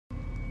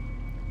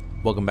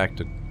Welcome back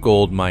to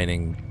Gold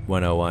Mining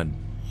 101.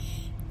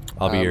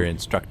 I'll be your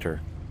instructor.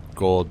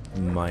 Gold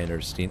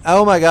Miner Steen.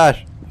 Oh my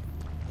gosh!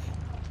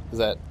 Is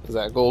that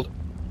gold?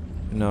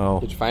 No.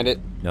 Did you find it?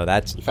 No,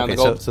 that's... You found okay,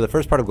 the gold? So the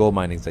first part of gold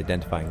mining is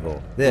identifying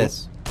gold.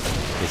 This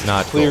is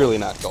not Clearly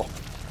gold. not gold.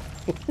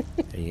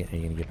 Are you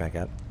going to get back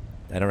up?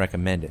 I don't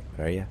recommend it,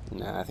 are you?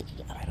 Nah, I think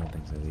you got it. I don't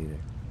think so either.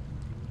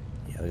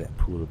 Yeah, look at that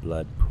pool of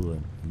blood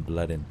pooling and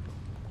blood in.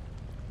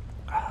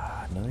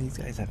 None of these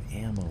guys have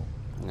ammo.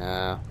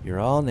 Nah. You're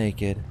all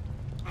naked.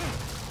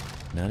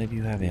 None of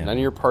you have ammo. None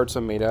of your parts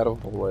are made out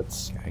of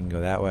bullets. I can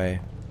go that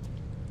way.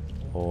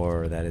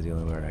 Or that is the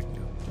only way I can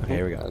go. Okay,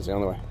 here we go. That's the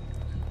only way.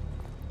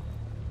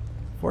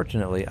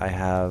 Fortunately, I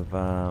have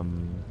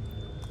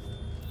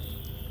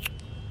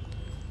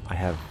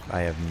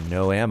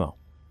no ammo.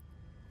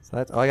 So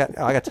that's I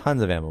got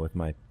tons of ammo with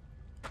my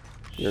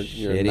Your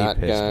shitty not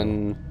pistol.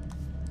 gun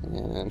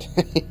and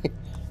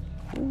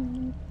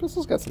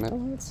pistol's got some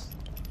ammo.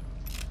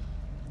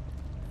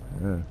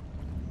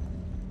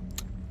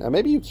 Now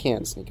maybe you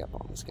can sneak up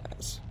on these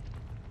guys.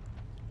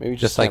 Maybe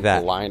Just like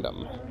that. Blind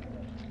them.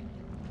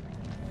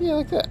 Yeah,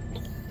 like that.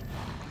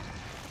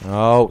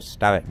 Oh,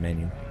 stop it,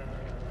 menu.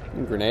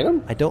 You grenade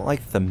them? I don't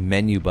like the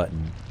menu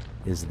button.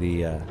 Is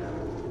the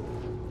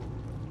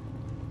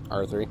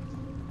R3.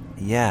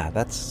 yeah?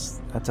 That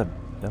was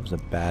a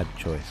bad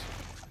choice.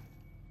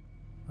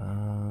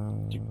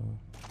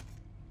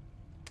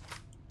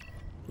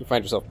 You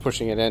find yourself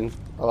pushing it in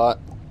a lot.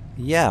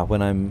 Yeah,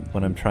 when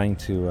I'm trying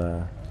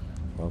to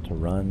to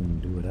run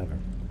and do whatever.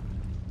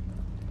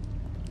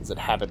 Is it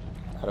habit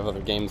out of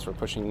other games for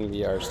pushing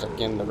the R stuck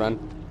in to run?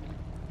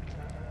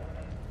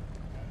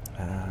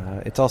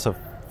 It's also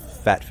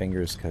fat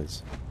fingers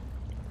because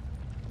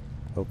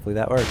hopefully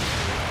that works.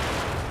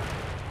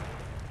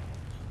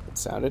 It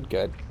sounded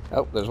good.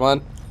 Oh, there's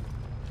one.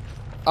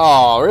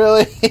 Oh,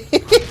 really? Hey,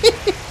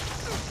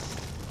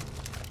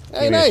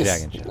 Give me a nice.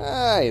 dragon shot.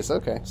 Nice.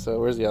 Okay, so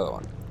where's the other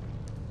one?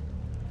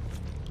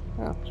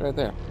 Oh, it's right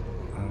there.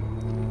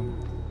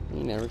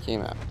 He never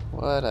came out.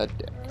 What a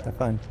dick. Have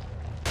fun.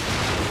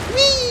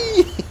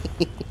 Whee!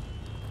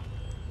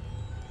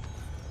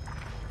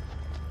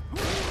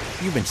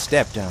 You've been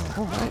stepped on.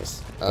 Oh,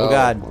 nice. Oh,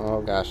 God.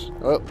 Oh, gosh.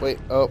 Oh, wait.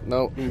 Oh,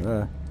 no.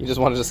 You just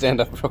wanted to stand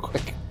up real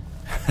quick.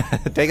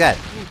 Take that.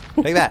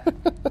 Take that.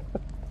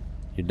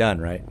 You're done,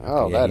 right?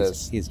 Oh, Okay, yeah,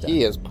 he's done.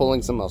 He is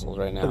pulling some muscles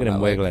right now. Look at him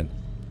wiggling.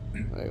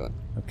 Wiggling.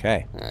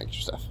 Okay. All right, get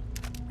your stuff.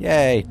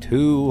 Yay,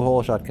 2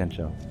 whole shotgun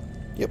shell.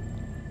 Yep.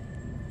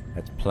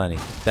 That's plenty.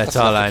 That's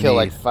enough all to I kill need.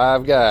 like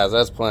 5 guys.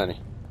 That's plenty.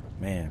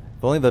 Man,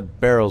 if only the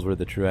barrels were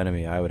the true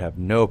enemy, I would have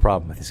no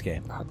problem with this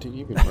game. Oh, dude,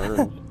 you'd be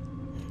murdered.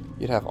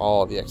 You'd have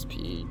all the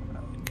XP,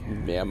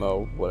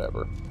 ammo,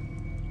 whatever.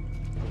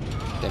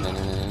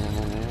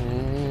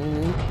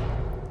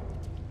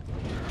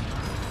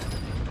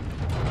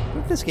 What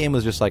if this game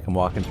was just like I'm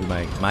walking through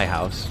my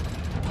house,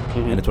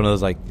 and it's one of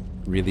those like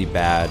really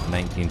bad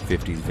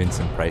 1950s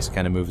Vincent Price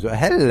kind of moves?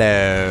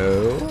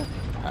 Hello.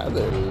 Hi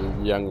there,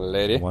 young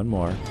lady. One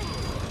more.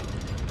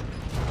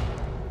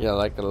 Yeah,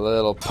 like a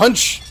little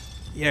punch.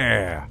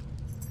 Yeah.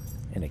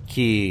 And a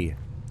key.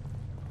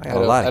 I got a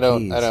lot of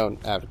keys. I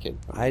don't advocate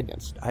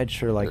against I'd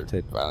sure like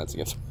to. violence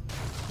against.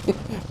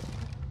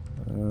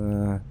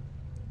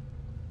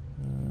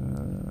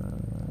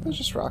 It's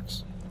just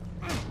rocks.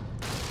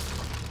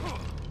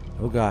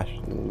 Oh gosh.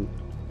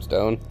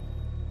 Stone.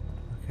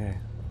 Okay.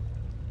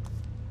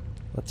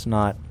 Let's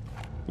not.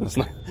 Let's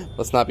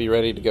not be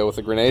ready to go with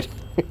a grenade.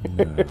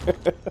 No.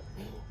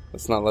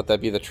 Let's not let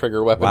that be the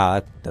trigger weapon. Wow,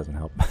 that doesn't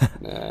help.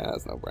 Nah,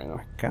 that's no bueno.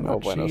 Cannot No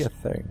buenos. see a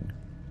thing.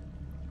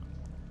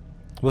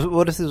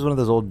 What if this is one of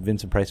those old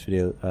Vincent Price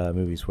video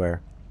movies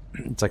where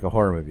it's like a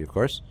horror movie, of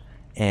course,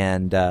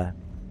 and the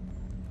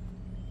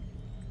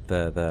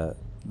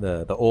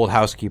old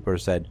housekeeper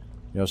said,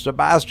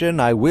 Sebastian,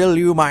 I will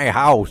you my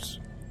house.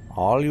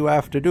 All you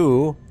have to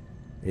do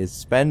is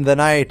spend the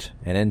night,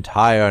 an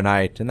entire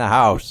night, in the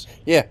house.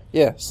 Yeah,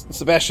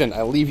 Sebastian,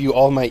 I leave you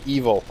all my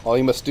evil. All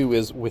you must do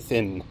is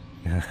within.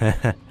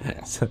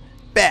 So,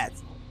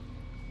 bats!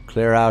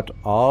 Clear out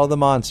all the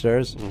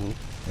monsters, and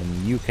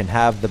you can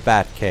have the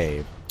Bat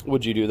Cave.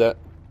 Would you do that?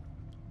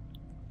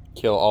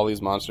 Kill all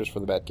these monsters for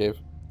the Batcave?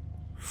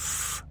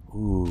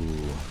 Ooh.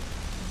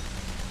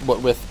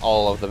 What with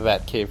all of the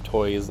Batcave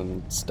toys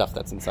and stuff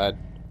that's inside?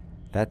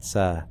 That's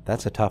a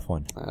tough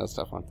one. That's a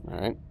tough one. All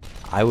right.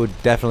 I would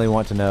definitely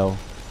want to know.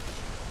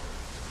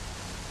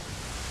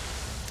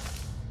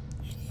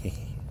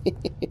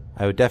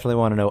 I would definitely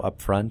want to know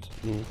up front.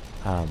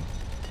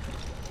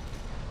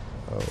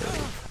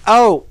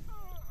 Oh!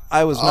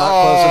 I was not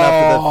close enough to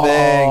the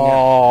thing.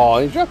 Oh,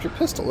 you dropped your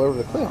pistol over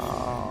the cliff.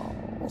 Oh,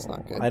 that's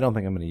not good. I don't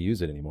think I'm going to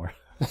use it anymore.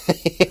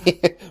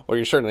 Well,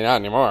 you're certainly not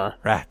anymore.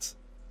 Rats.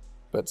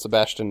 But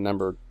Sebastian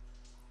number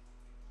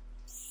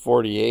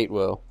 48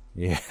 will.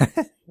 Yeah.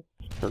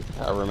 Or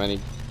however many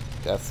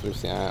deaths we've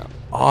seen.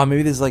 Oh,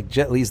 maybe this is like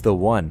Jet Li's The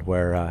One,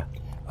 where,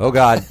 oh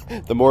god.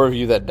 The more of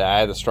you that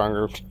die, the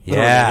stronger.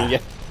 Yeah.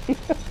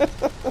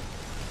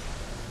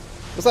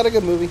 Was that a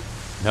good movie?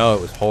 No,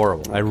 it was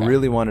horrible. Okay. I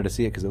really wanted to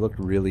see it because it looked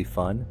really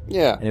fun.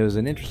 Yeah. And it was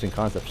an interesting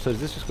concept. So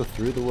does this just go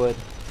through the wood?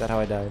 Is that how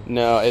I died?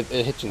 No, it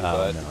hit you in the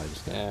butt. No, I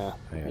just got...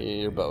 Yeah,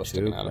 your bow was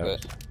sticking out of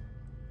it.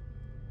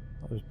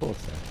 Oh, there's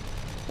bullets there.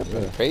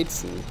 And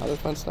crates and other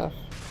fun stuff.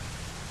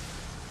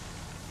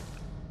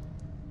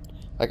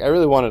 Like, I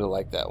really wanted to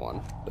like that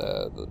one.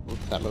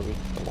 That movie.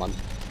 The one.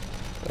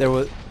 There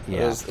was...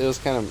 Yeah. It was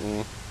kind of...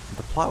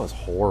 The plot was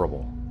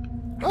horrible.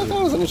 I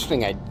thought it was an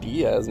interesting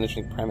idea. It was an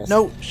interesting premise.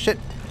 No, shit.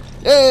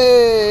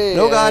 Yay!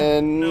 No, God.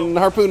 And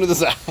harpoon to the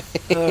side.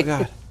 Oh,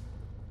 God.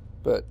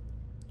 But,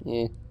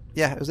 yeah.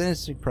 Yeah, it was an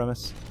interesting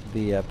premise.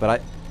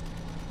 But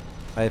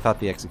I thought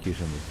the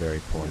execution was very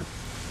poor.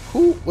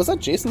 Who... Was that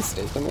Jason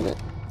Statham in it?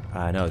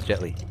 No, it's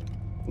Jet Li.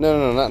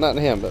 No, not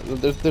him. But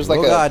there's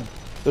like God.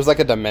 There's like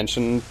a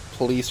dimension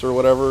police or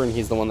whatever, and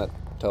he's the one that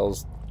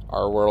tells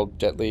our world,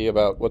 Jet Li,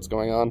 about what's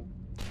going on.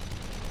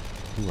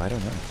 Ooh, I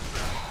don't know.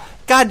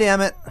 God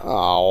damn it!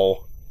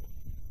 Oh.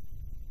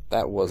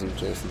 That wasn't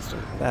Jason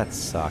Statham. That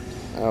sucked.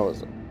 That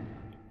was a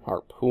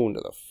harpoon to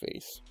the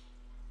face.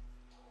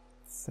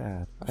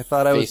 Sad. I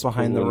thought I was Face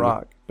behind the poon.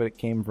 rock, but it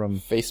came from...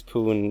 Face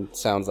poon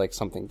sounds like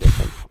something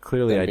different.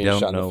 Clearly, than I being don't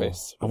shot in the know.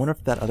 face. I wonder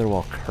if that other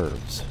wall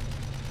curves.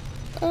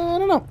 I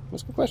don't know.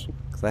 That's a good question.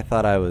 Because I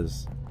thought I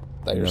was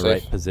Thought in you the were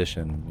right safe.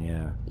 position.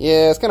 Yeah.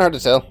 Yeah, it's kind of hard to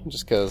tell,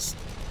 just because...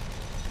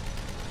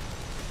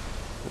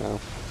 You know,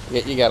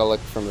 you gotta look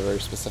from a very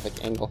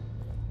specific angle.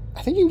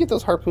 I think you can get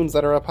those harpoons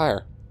that are up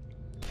higher.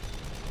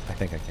 I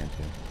think I can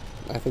too.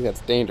 I think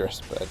that's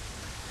dangerous, but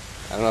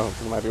I don't know.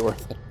 It might be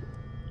worth it.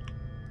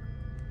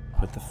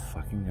 Put the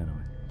fucking gun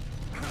away.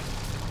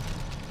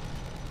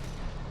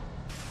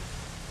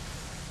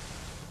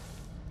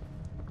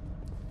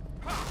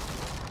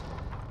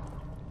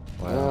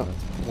 Wow.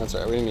 That's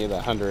right. We didn't need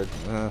that 100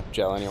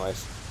 gel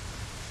anyways.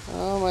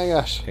 Oh my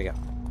gosh. Okay, go.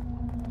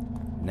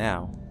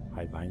 Now,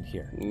 hide behind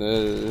here.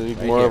 More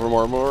here. over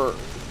more.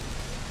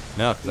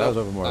 No, because I was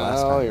over more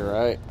last time. Oh, you're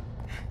right.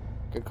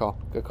 Good call.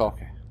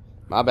 Okay.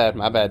 My bad,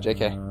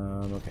 JK.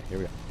 Okay, here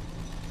we go.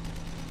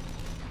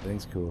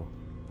 Everything's cool.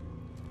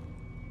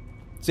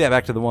 So yeah,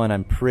 back to the one.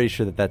 I'm pretty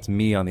sure that that's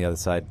me on the other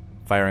side,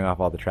 firing off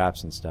all the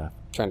traps and stuff.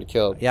 Trying to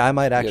kill. Yeah, I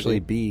might actually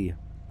be...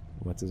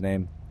 What's his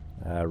name?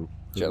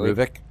 Jelly?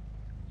 Ruvik.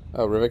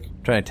 Oh, Rivik?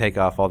 Trying to take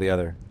off all the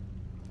other...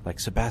 Like,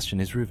 Sebastian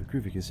is Ruvik.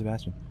 Ruvik is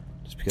Sebastian.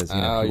 Just because,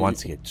 he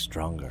wants to get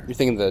stronger. You're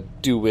thinking the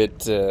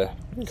DeWitt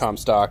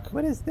Comstock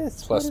What is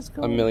this? plus What is a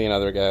going million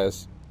other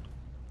guys.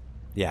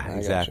 Yeah, I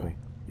exactly.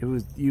 It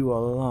was you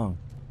all along.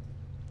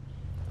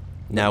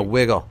 Now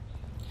wiggle.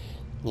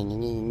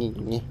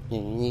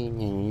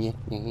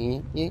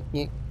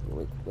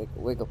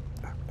 Wiggle.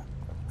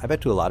 I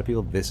bet to a lot of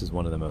people this is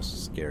one of the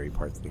most scary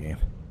parts of the game.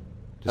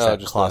 Just that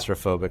just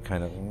claustrophobic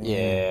kind of...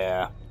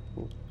 Yeah.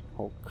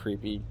 Whole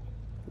creepy.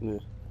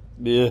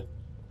 Yeah.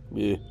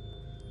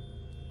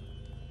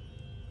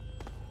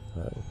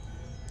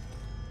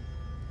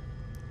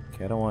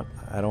 Okay, I don't want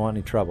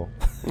any trouble.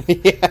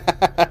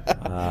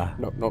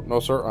 No,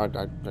 sir. I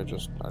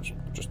just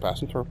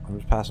passing through. I'm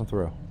just passing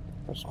through.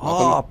 There's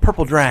Oh, nothing-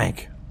 purple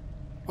drank.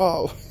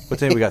 Oh. What's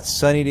today? We got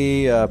Sunny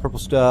D, purple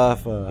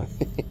stuff. Okay,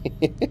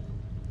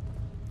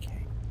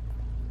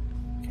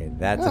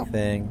 that's a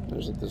thing.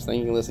 There's this thing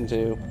you can listen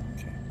to.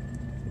 Okay,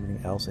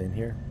 anything else in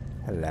here?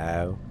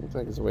 Hello. Looks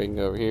like there's a way you can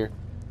go over here.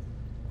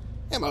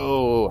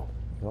 Ammo.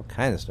 There's all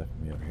kinds of stuff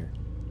for me over here,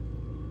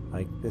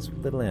 like this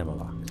little ammo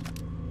box.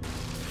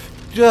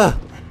 Duh.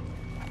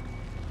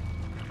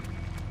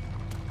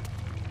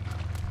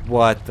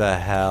 What the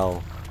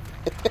hell?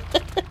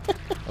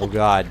 Oh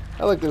God.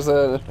 Oh look, there's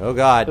Oh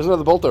God.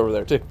 another bolt over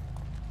there too.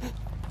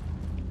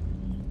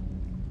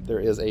 There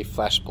is a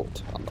flash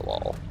bolt on the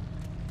wall.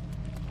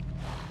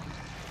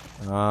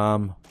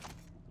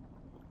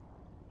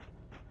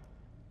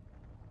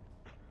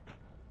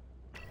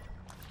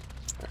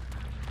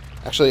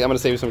 Actually, I'm gonna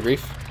save you some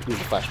grief. Use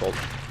the flash bolt,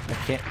 I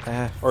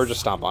can't. or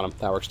just stomp on them.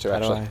 That works too. How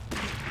do Actually, I?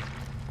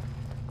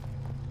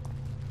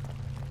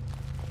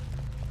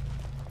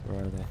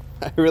 Where are they?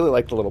 I really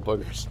like the little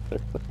boogers.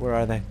 Where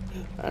are they?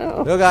 I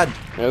don't know. Oh God.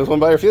 There's one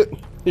by your foot.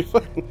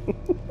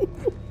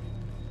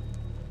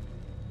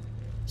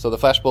 So the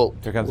flash bolt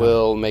Here comes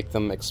will make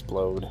them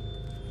explode.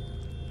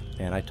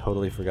 And I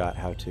totally forgot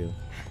how to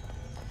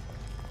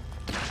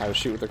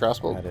Shoot with the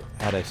crossbow.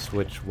 how to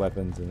switch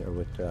weapons or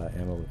with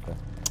ammo with them.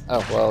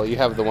 Oh well, you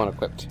have the one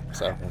equipped.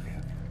 So Okay.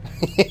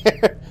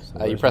 So you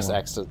where's press more?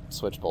 X to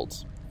switch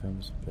bolts.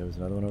 There was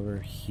another one over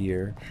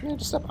here. Yeah,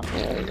 just step on.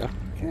 Yeah, there you go.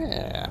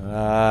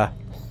 Yeah.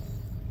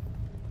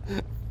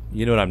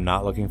 You know what I'm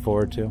not looking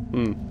forward to?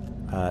 Hmm.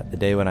 The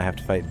day when I have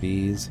to fight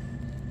bees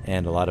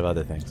and a lot of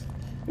other things.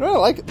 You know what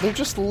I like? They're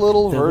just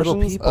little They're little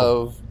versions people.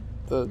 of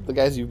the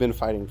guys you've been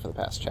fighting for the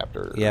past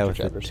chapter. Yeah, or with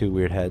the chapters. two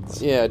weird heads.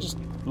 Yeah, just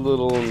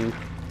little.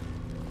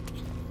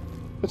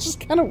 It's just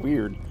kind of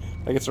weird.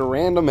 Like it's a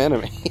random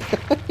enemy.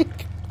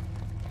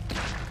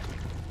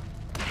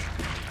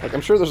 Like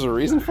I'm sure there's a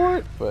reason for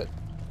it, but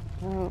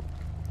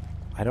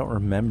I don't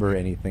remember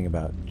anything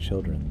about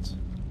children's.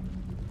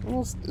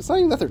 well, it's not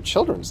even that they're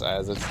children's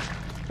size.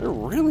 They're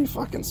really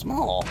fucking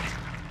small.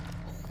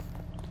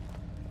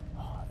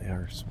 They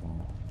are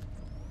small.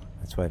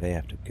 That's why they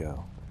have to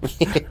go.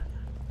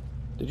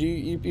 Did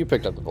you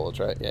picked up the bullets,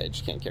 right? Yeah, you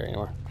just can't carry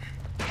anymore.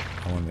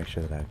 I want to make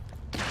sure that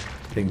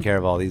I've taken care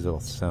of all these little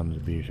sums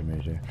of beer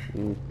measure.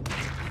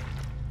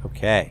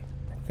 Okay.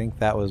 I think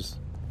that was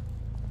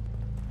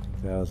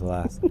the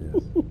last of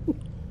this.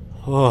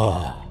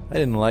 Oh, I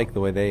didn't like the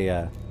way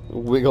they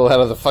wiggle out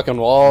of the fucking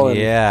wall. And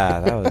yeah,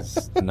 that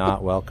was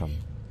not welcome.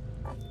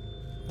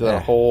 The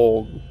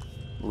whole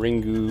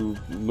Ringu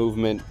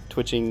movement,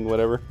 twitching,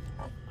 whatever.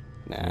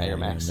 Nah, Yeah, you're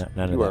maxed.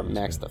 none of You that are was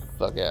maxed good. the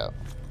fuck out.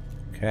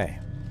 Okay.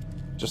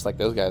 Just like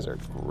those guys are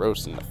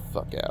grossing the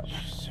fuck out.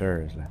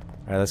 Seriously.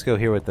 Alright, let's go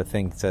hear what the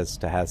thing says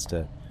has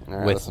to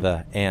Alright, with listen.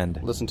 the and.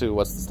 Listen to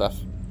what's the stuff.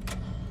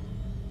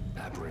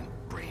 Aberrant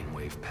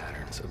brainwave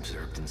patterns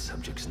observed in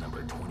subjects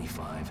number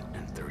 25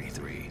 and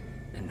 33,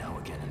 and now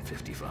again in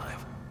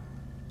 55.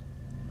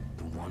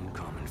 The one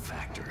common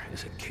factor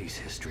is a case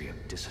history of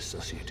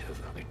dissociative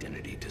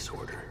identity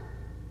disorder.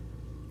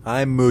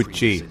 I'm Previous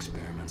Moochie.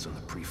 experiments on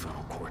the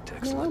prefrontal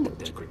cortex Yeah, led to I'm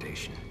Moochie.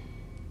 degradation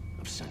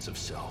of sense of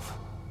self.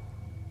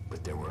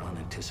 But there were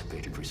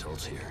unanticipated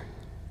results here.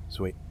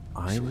 So wait,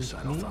 I'm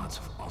Suicidal me? thoughts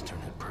of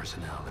alternate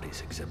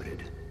personalities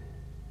exhibited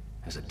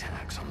as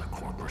attacks on the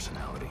core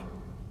personality.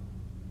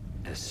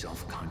 As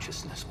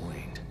self-consciousness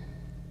waned,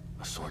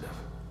 a sort of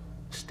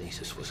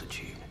stasis was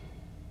achieved.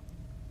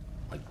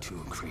 Like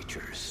two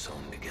creatures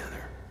sewn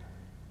together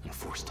and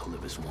forced to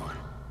live as one,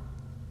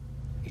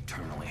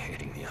 eternally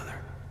hating the other.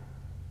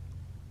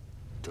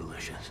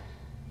 Delicious.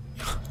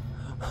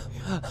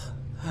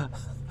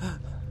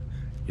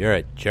 You're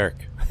a jerk.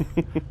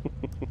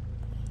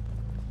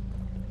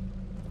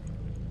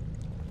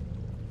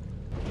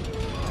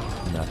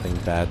 Nothing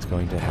bad's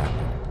going to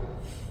happen.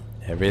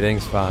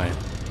 Everything's fine.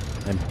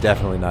 I'm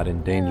definitely not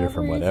in danger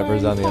from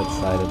whatever's on the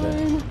outside of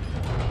it.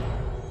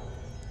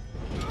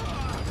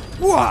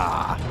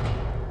 Wah!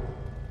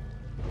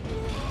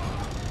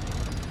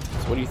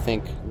 So what do you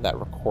think that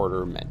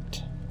recorder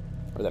meant?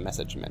 Or that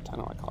message meant? I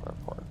don't want to call it a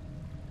recorder.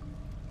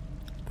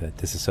 The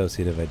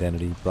dissociative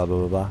identity, blah,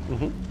 blah, blah,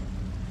 blah.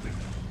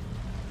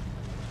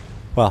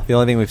 Well, the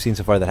only thing we've seen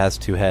so far that has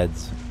two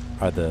heads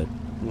are the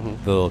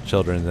little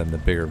children and the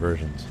bigger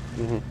versions.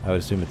 I would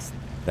assume it's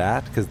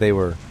that, because they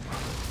were...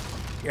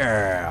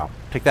 Yeah,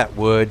 take that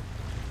wood.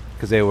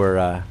 Because they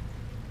were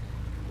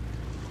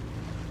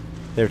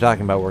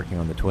talking about working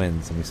on the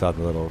twins, and we saw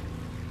the little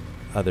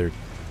other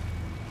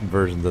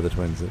versions of the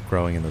twins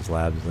growing in those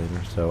labs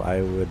later. So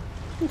I would...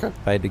 Okay.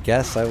 If I had to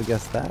guess, I would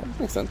guess that.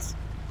 Makes sense.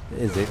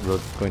 Is it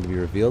going to be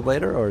revealed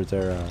later, or is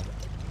there a...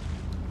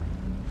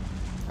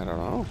 I don't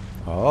know.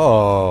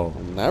 Oh.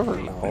 We'll never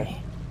know.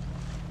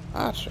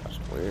 That's just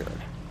weird.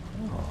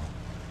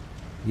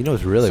 You know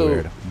what's really So,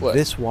 weird? what?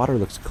 This water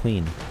looks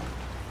clean.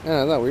 Yeah,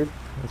 isn't that weird?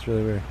 That's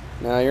really weird.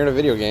 Nah, you're in a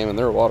video game and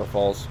there are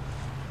waterfalls.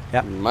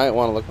 Yep. You might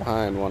want to look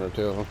behind one or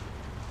two.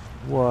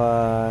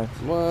 What?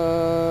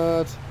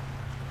 What?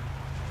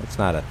 That's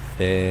not a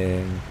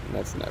thing.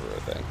 That's never a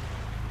thing.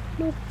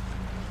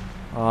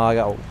 Oh, I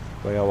got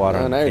water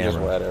No, on now the you're just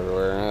camera. wet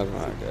everywhere. That's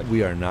not good.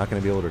 We are not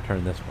going to be able to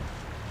return this one.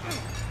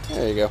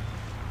 There you go.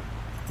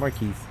 More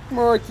keys.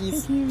 More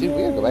keys. Dude, we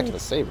gotta go back to the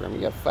save room.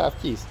 You got 5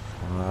 keys.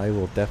 I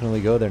will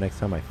definitely go there next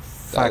time I That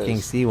fucking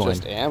is see one.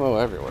 Just ammo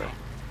everywhere.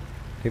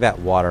 Take that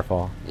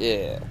waterfall.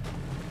 Yeah.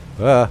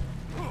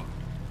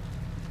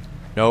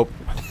 Nope.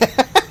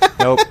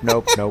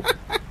 Nope.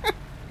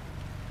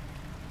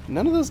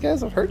 None of those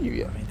guys have hurt you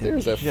yet. mean, they're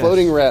There's a just-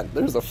 floating rat.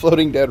 There's a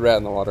floating dead rat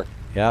in the water.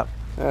 Yep.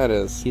 That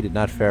is. He did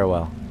not fare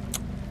well.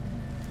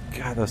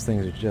 God, those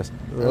things are just...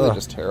 They're ugh.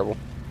 just terrible.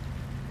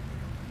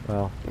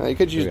 Well, You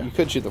could use. Yeah. You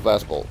could shoot the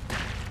flash bolt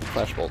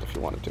if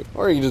you wanted to,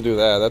 or you can just do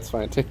that. That's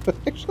fine too.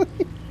 Actually,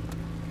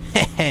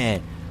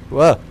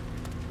 whoa.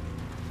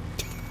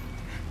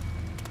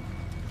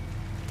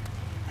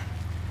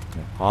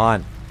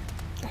 On.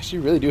 gosh,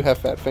 you really do have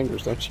fat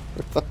fingers, don't you?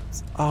 Your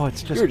thumbs. Oh,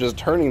 it's just... You're just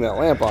turning that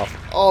lamp off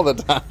all the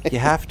time. You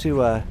have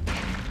to,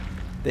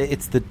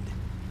 it's the...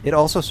 It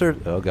also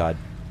serves... Oh, God.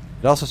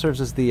 It also serves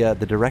as the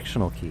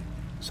directional key.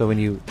 So when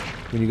you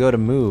go to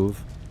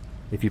move,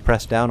 if you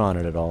press down on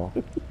it at all,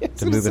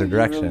 to move in a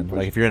direction,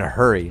 like if you're in a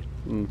hurry,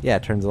 yeah,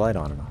 it turns the light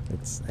on and off.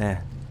 It's,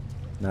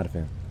 not a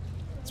fan.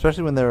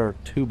 Especially when there are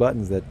two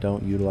buttons that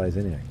don't utilize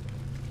anything.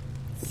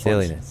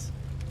 Silliness.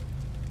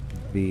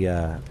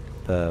 The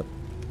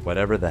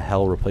whatever the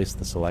hell replaced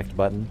the select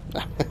button.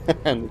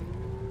 And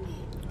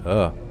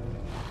Ugh.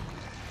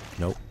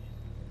 Nope.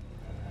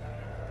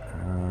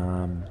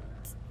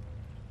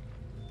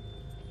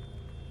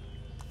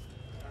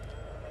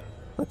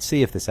 Let's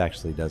see if this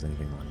actually does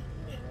anything on it.